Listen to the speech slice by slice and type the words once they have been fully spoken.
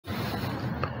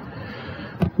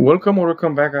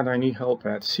Welcome back, and I need help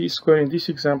at c-square. In this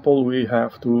example, we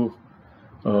have to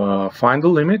find the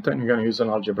limit, and you're going to use an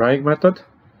algebraic method,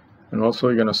 and also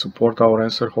you're going to support our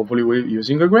answer hopefully with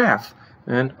using a graph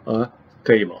and a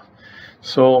table.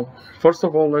 So first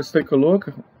of all, let's take a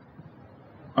look.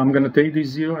 I'm going to take this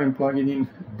 0 and plug it in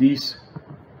this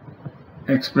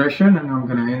expression, and I'm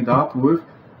going to end up with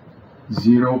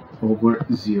 0 over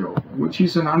 0, which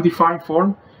is an undefined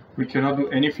form. We cannot do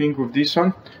anything with this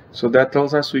one, so that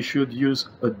tells us we should use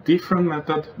a different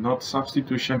method, not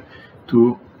substitution,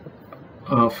 to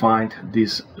find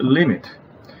this limit.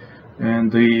 And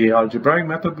the algebraic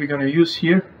method we're going to use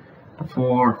here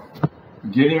for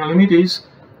getting a limit is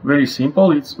very simple.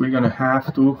 We're going to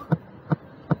have to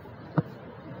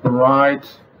write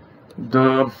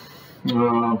the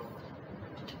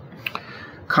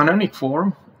canonic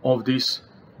form of this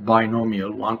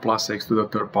binomial 1 plus x to the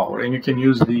third power, and you can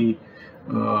use the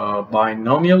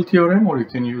binomial theorem, or you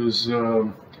can use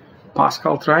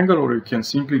Pascal triangle, or you can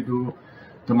simply do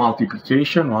the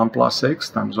multiplication 1 plus x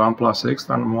times 1 plus x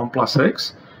times 1 plus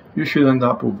x. You should end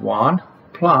up with 1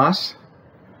 plus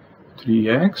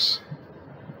 3x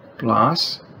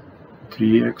plus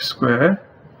 3x squared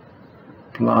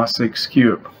plus x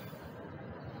cubed.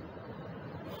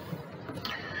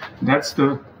 That's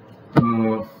the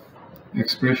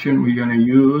expression we're going to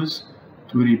use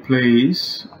to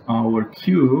replace our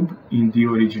cube in the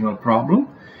original problem.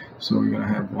 So we're going to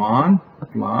have 1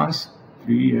 plus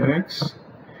 3x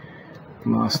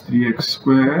plus 3x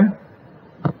squared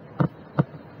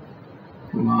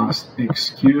plus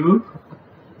x cubed.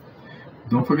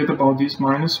 Don't forget about this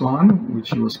minus 1,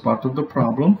 which was part of the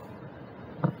problem,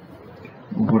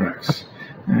 over x.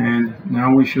 And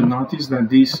now we should notice that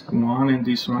this 1 and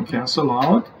this 1 cancel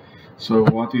out. So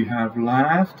what we have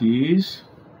left is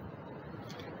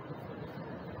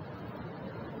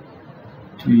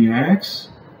 3x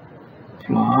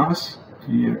plus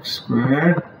 3x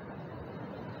squared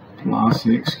plus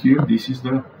x cubed. This is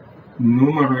the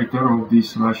numerator of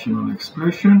this rational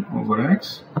expression over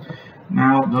x.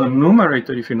 Now the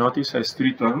numerator, if you notice, has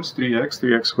 3 terms: 3x,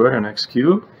 3x squared, and x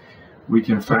cubed. We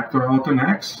can factor out an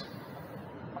x.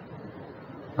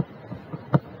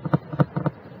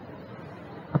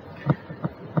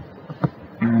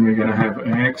 And we're going to have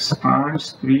x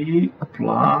times 3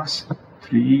 plus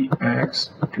 3x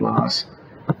plus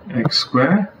x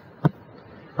squared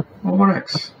over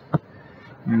x.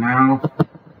 And now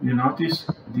you notice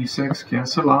these x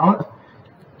cancel out,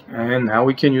 and now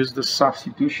we can use the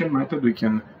substitution method. We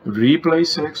can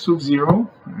replace x with 0,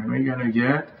 and we're going to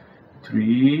get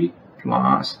 3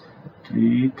 plus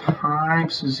 3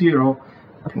 times 0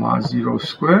 plus 0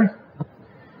 squared,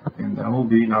 and that will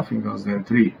be nothing else than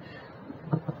 3.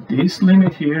 This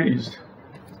limit here is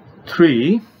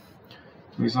 3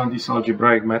 based on this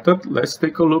algebraic method. Let's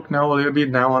take a look now a little bit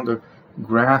now on the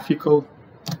graphical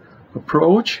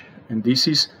approach, and this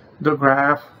is the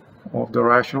graph of the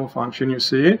rational function. You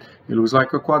see it looks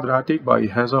like a quadratic, but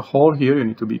it has a hole here. You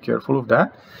need to be careful of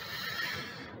that.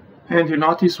 And you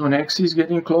notice when x is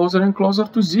getting closer and closer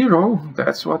to 0,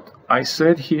 that's what I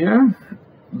said here,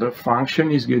 the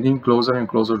function is getting closer and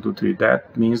closer to 3.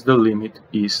 That means the limit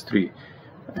is 3.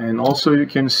 And also you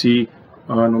can see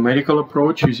a numerical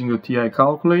approach using a TI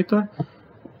calculator,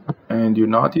 and you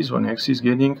notice when x is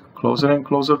getting closer and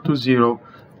closer to 0,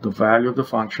 the value of the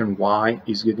function y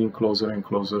is getting closer and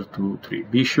closer to 3.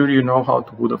 Be sure you know how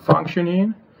to put a function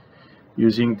in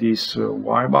using this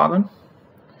y button,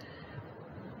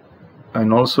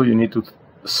 and also you need to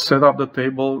set up the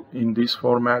table in this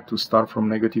format to start from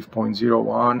negative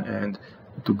 0.01 and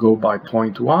to go by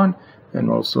 0.1, and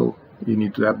also you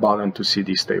need that button to see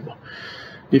this table.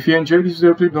 If you enjoyed this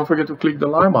video clip, don't forget to click the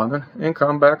like button and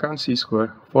come back on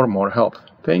c-square for more help.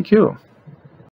 Thank you.